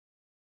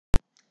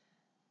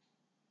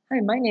Hi,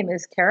 my name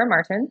is Kara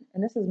Martin,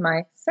 and this is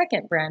my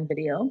second brand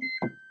video,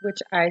 which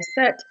I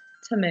set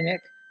to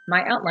mimic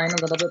my outline a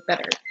little bit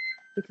better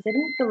because I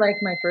didn't feel like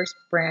my first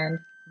brand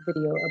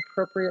video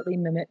appropriately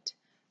mimicked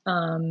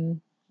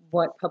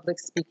what public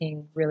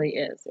speaking really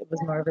is. It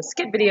was more of a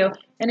skit video,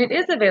 and it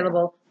is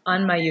available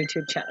on my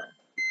YouTube channel.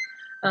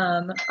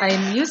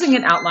 I'm using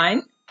an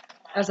outline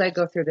as I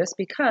go through this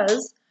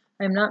because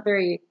I'm not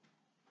very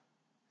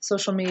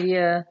social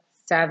media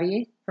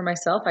savvy for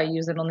myself. I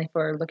use it only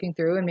for looking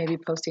through and maybe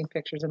posting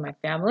pictures of my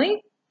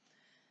family.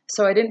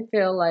 So I didn't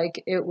feel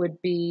like it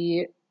would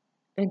be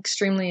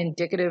extremely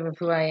indicative of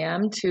who I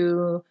am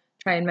to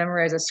try and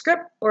memorize a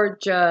script or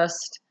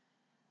just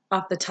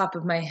off the top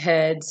of my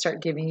head start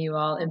giving you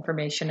all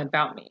information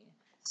about me.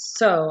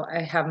 So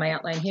I have my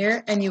outline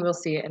here and you will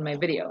see it in my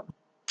video.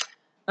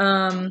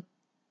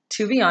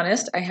 To be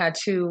honest, I had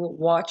to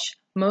watch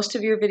most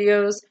of your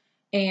videos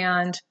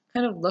and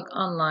kind of look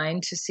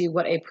online to see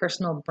what a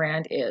personal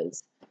brand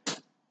is.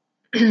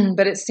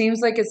 But it seems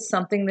like it's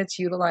something that's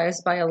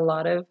utilized by a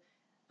lot of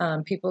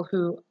people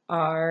who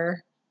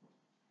are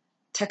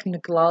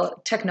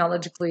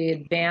technologically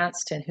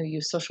advanced and who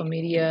use social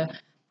media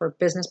for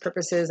business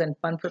purposes and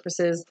fun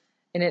purposes.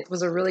 And it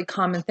was a really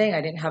common thing.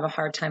 I didn't have a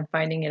hard time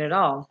finding it at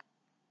all.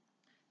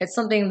 It's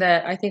something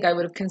that I think I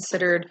would have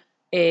considered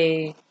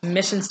a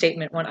mission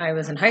statement when I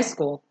was in high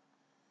school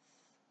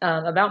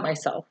about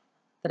myself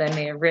that I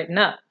may have written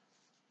up.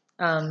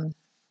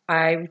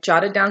 I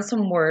jotted down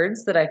some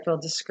words that I feel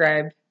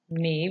describe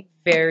me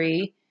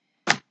very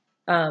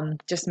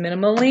just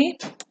minimally,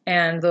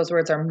 and those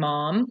words are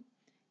mom,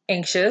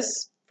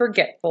 anxious,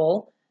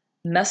 forgetful,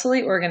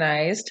 messily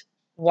organized,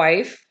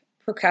 wife,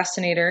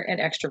 procrastinator, and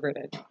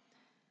extroverted.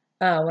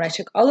 When I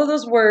took all of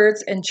those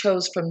words and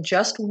chose from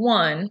just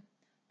one,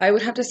 I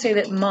would have to say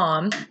that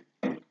mom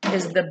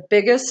is the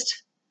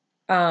biggest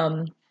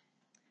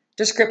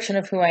description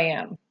of who I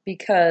am,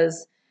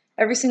 because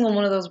every single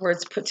one of those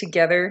words put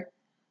together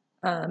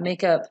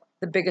make up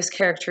the biggest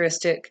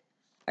characteristic,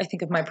 I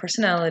think, of my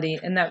personality,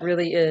 and that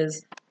really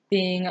is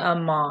being a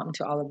mom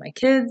to all of my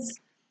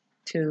kids,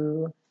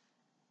 to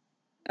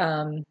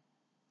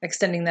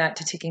extending that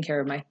to taking care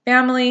of my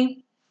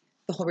family,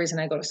 the whole reason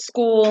I go to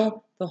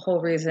school, the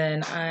whole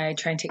reason I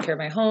try and take care of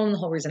my home, the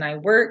whole reason I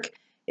work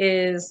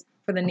is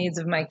for the needs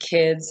of my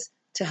kids,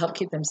 to help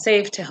keep them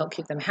safe, to help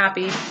keep them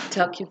happy, to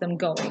help keep them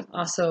going.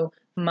 Also,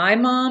 my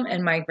mom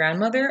and my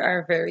grandmother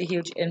are very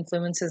huge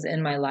influences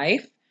in my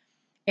life.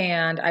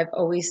 And I've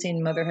always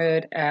seen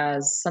motherhood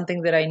as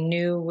something that I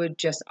knew would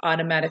just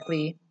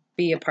automatically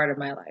be a part of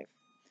my life.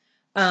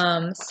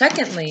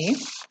 Secondly,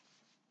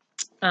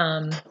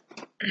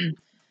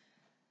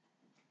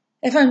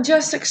 if I'm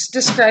just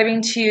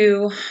describing to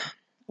you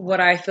what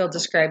I feel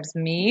describes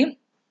me,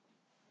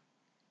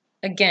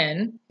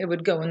 again, it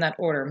would go in that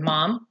order: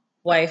 mom,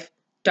 wife,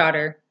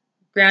 daughter,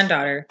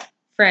 granddaughter,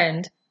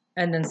 friend,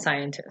 and then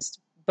scientist.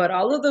 But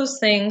all of those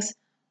things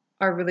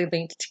are really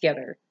linked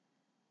together.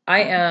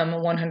 I am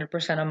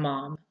 100% a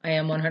mom. I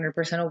am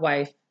 100% a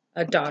wife,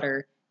 a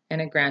daughter,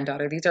 and a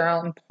granddaughter. These are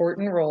all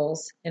important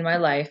roles in my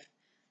life.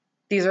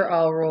 These are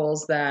all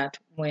roles that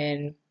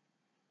when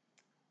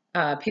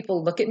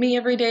people look at me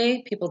every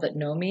day, people that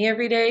know me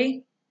every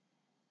day,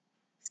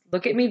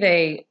 look at me,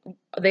 they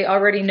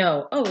already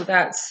know, oh,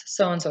 that's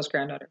so-and-so's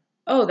granddaughter.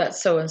 Oh,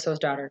 that's so-and-so's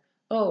daughter.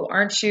 Oh,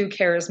 aren't you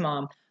Kara's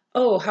mom?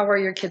 Oh, how are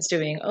your kids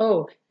doing?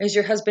 Oh, is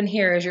your husband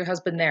here? Is your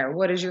husband there?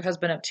 What is your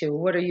husband up to?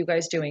 What are you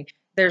guys doing?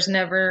 There's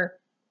never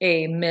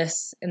a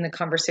miss in the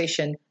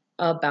conversation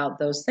about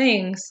those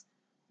things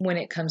when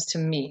it comes to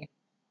me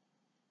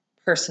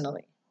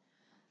personally.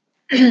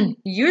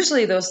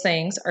 Usually those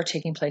things are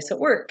taking place at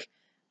work.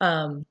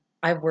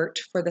 I've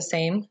worked for the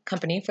same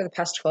company for the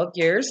past 12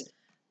 years.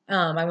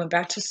 I went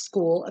back to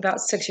school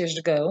about 6 years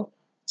ago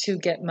to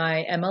get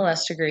my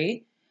MLS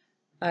degree.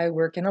 I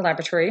work in a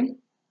laboratory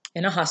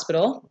in a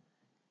hospital,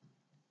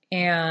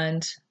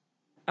 and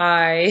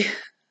I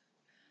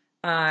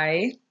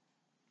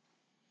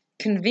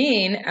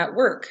convene at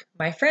work.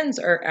 My friends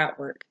are at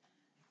work.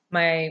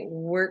 My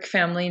work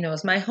family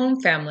knows my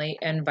home family,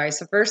 and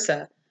vice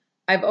versa.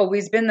 I've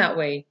always been that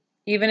way.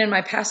 Even in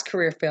my past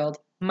career field,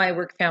 my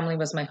work family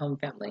was my home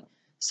family.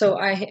 So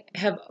I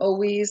have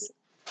always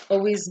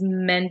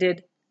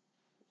mended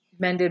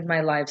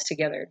my lives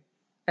together.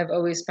 I've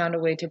always found a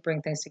way to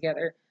bring things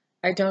together.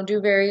 I don't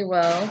do very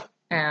well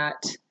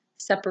at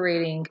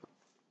separating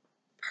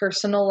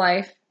personal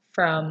life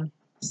from,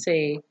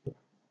 say,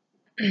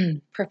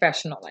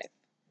 professional life.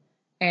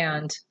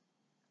 And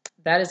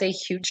that is a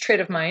huge trait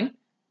of mine.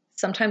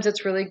 Sometimes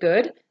it's really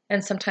good,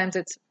 and sometimes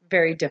it's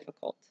very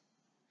difficult.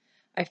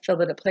 I feel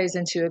that it plays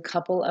into a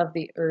couple of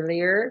the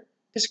earlier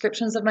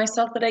descriptions of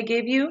myself that I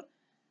gave you: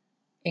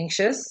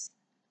 anxious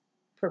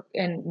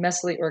and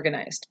messily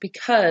organized,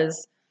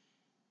 because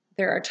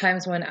there are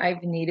times when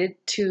I've needed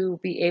to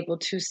be able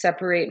to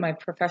separate my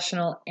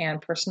professional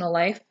and personal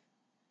life,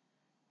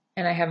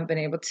 and I haven't been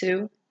able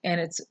to, and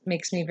it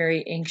makes me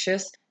very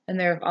anxious. And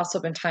there have also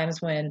been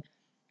times when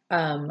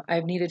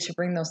I've needed to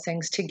bring those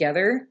things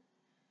together,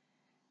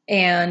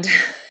 and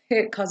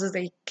it causes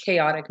a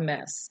chaotic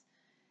mess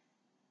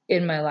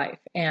in my life.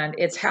 And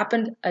it's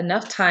happened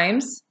enough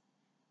times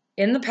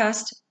in the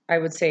past, I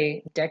would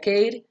say,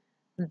 decade,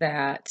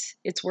 that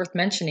it's worth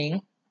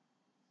mentioning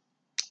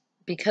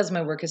because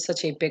my work is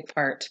such a big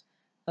part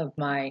of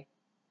my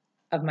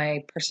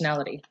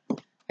personality.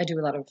 I do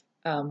a lot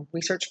of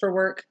research for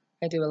work.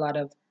 I do a lot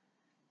of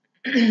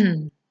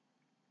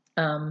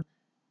um,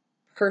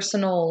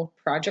 personal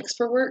projects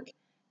for work.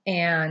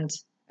 And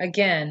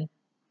again,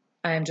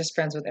 I am just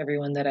friends with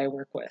everyone that I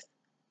work with.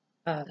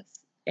 Uh,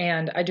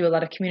 and I do a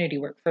lot of community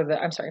work for the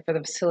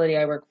facility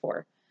I work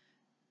for.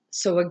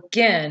 So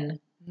again,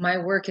 my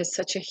work is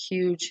such a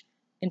huge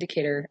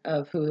indicator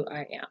of who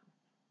I am.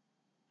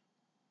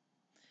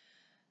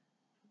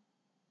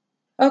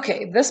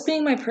 Okay, this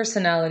being my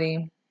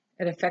personality,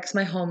 it affects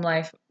my home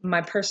life,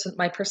 my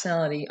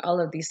personality, all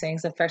of these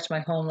things affect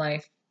my home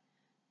life.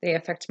 They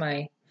affect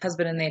my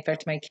husband and they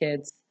affect my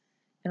kids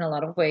in a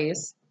lot of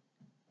ways.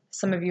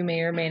 Some of you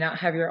may or may not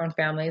have your own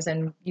families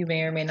and you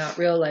may or may not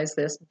realize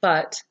this,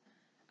 but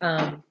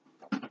um,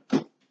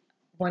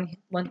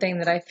 one thing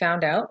that I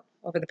found out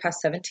over the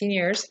past 17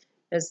 years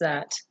is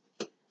that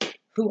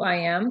who I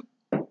am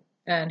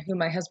and who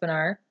my husband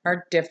are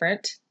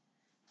different,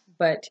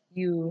 but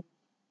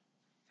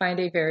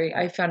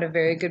I found a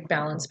very good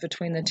balance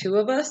between the two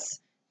of us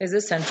is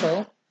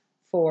essential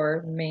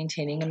for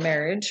maintaining a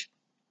marriage.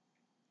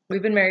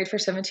 We've been married for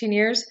 17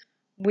 years.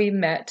 We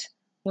met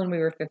when we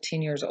were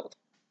 15 years old.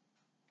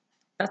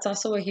 That's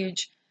also a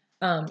huge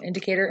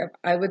indicator of,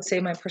 I would say,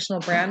 my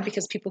personal brand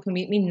because people who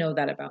meet me know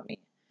that about me.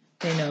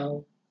 They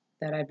know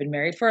that I've been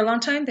married for a long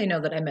time. They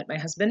know that I met my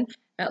husband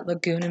at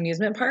Lagoon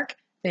Amusement Park.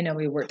 They know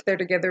we worked there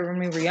together when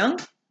we were young,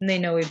 and they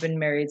know we've been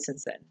married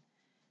since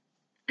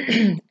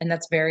then. And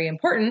that's very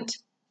important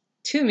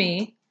to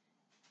me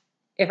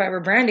if I were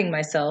branding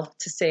myself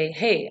to say,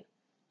 hey,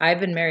 I've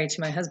been married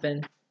to my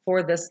husband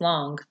for this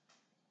long.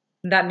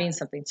 That means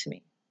something to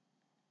me,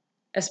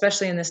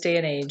 especially in this day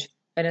and age,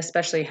 and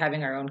especially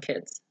having our own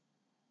kids.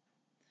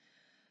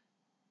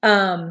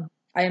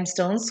 I am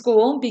still in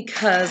school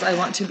because I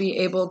want to be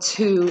able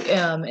to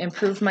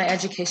improve my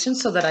education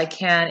so that I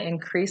can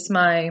increase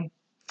my,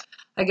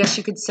 I guess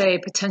you could say,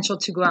 potential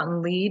to go out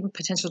and lead,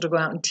 potential to go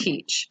out and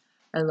teach.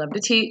 I love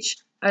to teach.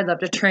 I love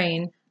to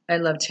train. I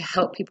love to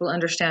help people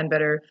understand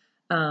better.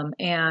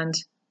 And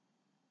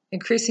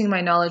increasing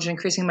my knowledge,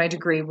 increasing my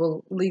degree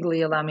will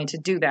legally allow me to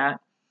do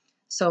that.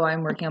 So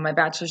I'm working on my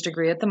bachelor's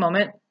degree at the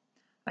moment.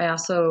 I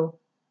also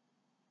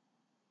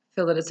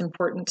feel that it's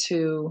important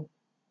to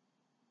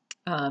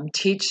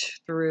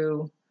teach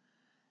through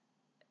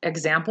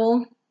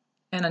example.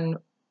 And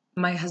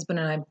my husband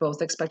and I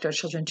both expect our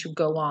children to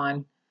go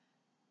on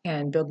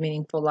and build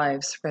meaningful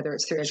lives, whether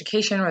it's through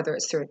education, whether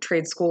it's through a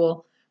trade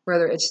school,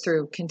 whether it's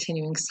through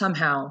continuing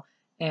somehow.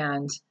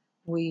 And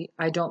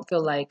I don't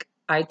feel like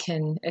I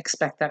can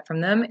expect that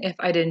from them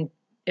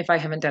if I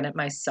haven't done it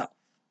myself.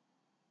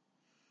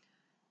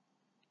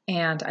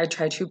 And I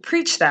try to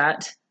preach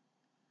that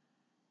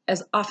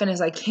as often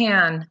as I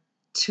can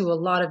to a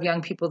lot of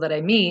young people that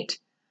I meet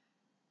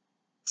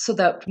so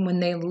that when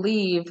they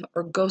leave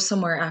or go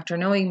somewhere after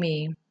knowing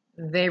me,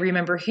 they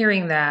remember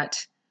hearing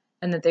that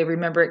and that they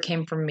remember it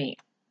came from me.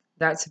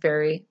 That's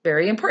very,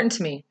 very important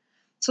to me.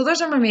 So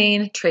those are my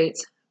main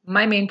traits,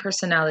 my main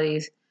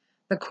personalities,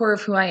 the core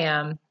of who I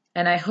am.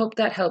 And I hope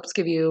that helps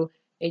give you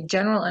a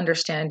general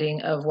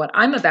understanding of what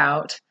I'm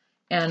about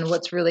and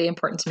what's really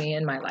important to me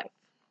in my life.